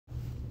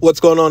What's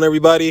going on,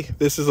 everybody?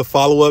 This is a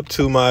follow-up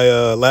to my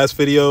last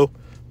video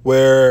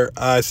where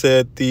I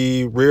said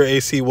the rear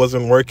AC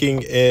wasn't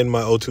working in my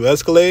O2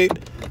 Escalade.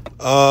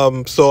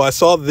 So I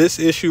saw this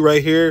issue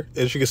right here.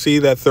 As you can see,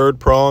 that third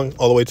prong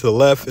all the way to the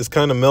left is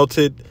kind of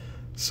melted.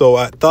 So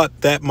I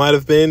thought that might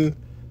have been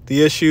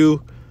the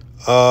issue.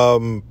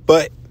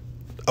 But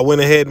I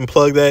went ahead and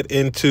plugged that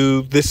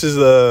into, this is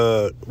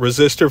a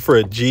resistor for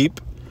a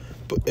Jeep.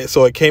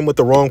 So it came with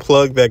the wrong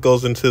plug that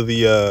goes into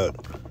the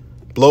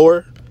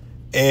blower.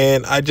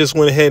 And I just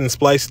went ahead and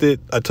spliced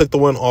it. I took the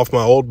one off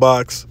my old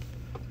box,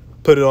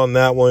 put it on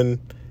that one,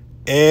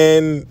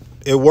 and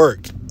it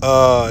worked.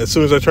 As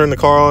soon as I turned the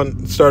car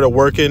on, it started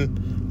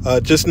working.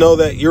 Just know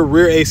that your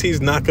rear AC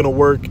is not going to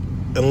work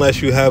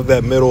unless you have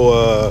that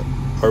middle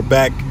or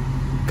back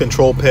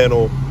control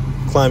panel,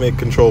 climate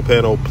control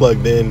panel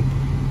plugged in.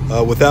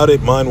 Without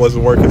it, mine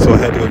wasn't working, so I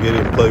had to go get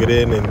it and plug it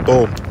in, and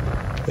boom,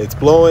 it's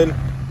blowing.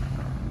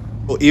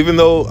 Well, even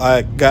though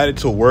I got it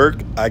to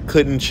work, I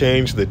couldn't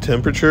change the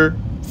temperature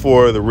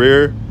for the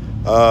rear.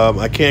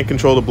 I can't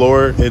control the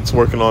blower. It's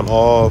working on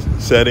all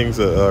settings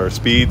or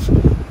speeds,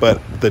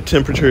 but the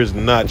temperature is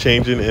not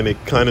changing, and it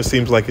kind of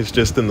seems like it's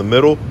just in the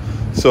middle.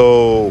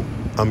 So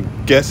I'm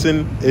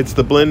guessing it's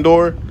the blend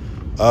door.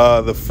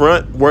 The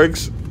front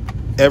works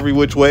every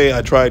which way.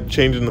 I tried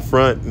changing the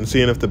front and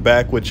seeing if the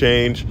back would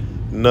change.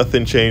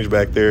 Nothing changed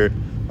back there.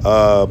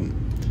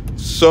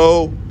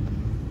 So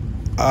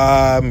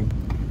I'm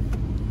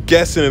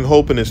guessing and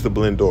hoping it's the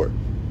blend door.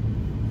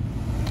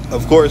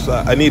 Of course,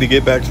 I need to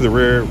get back to the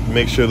rear,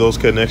 make sure those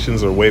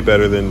connections are way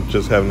better than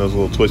just having those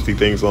little twisty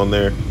things on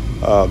there.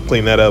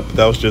 Clean that up.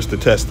 That was just to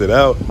test it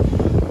out.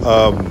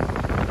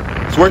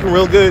 It's working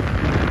real good,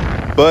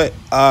 but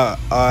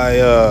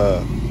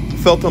I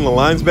felt on the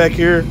lines back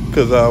here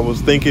because I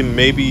was thinking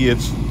maybe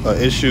it's an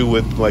issue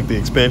with like the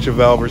expansion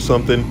valve or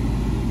something.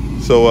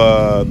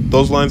 So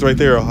those lines right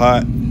there are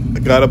hot. I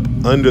got up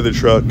under the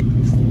truck,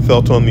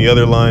 felt on the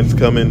other lines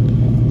coming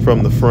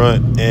from the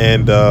front,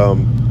 and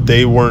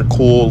they weren't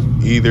cool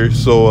either.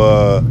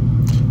 So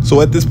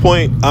so at this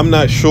point, I'm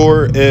not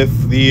sure if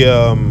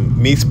the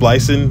me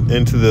splicing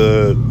into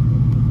the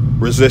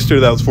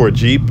resistor that was for a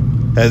Jeep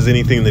has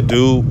anything to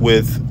do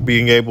with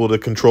being able to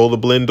control the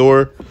blend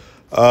door.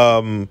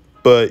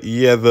 But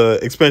yeah, the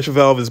expansion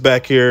valve is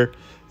back here.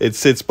 It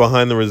sits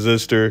behind the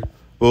resistor.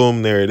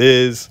 Boom, there it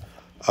is.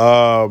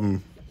 Yeah,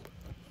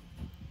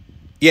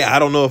 I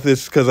don't know if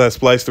it's because I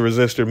spliced the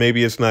resistor.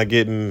 Maybe it's not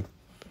getting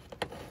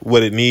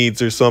what it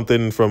needs or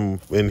something from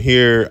in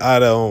here. I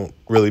don't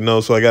really know,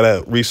 so I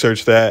gotta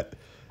research that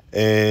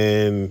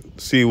and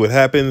see what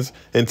happens.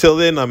 Until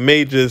then, I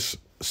may just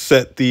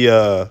set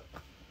the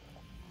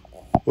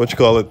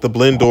the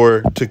blend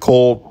door to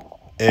cold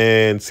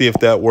and see if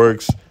that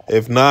works.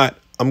 If not,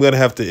 I'm gonna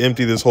have to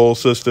empty this whole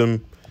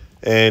system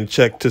and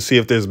check to see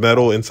if there's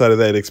metal inside of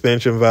that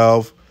expansion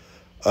valve.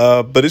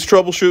 But it's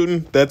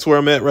troubleshooting. That's where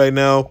I'm at right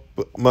now.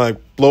 My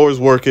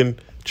blower's working,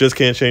 just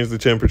can't change the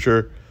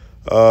temperature.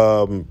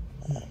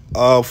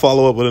 I'll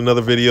follow up with another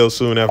video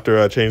soon after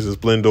I change this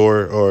blend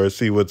door or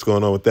see what's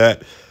going on with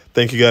that.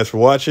 Thank you guys for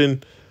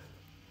watching.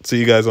 See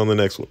you guys on the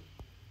next one.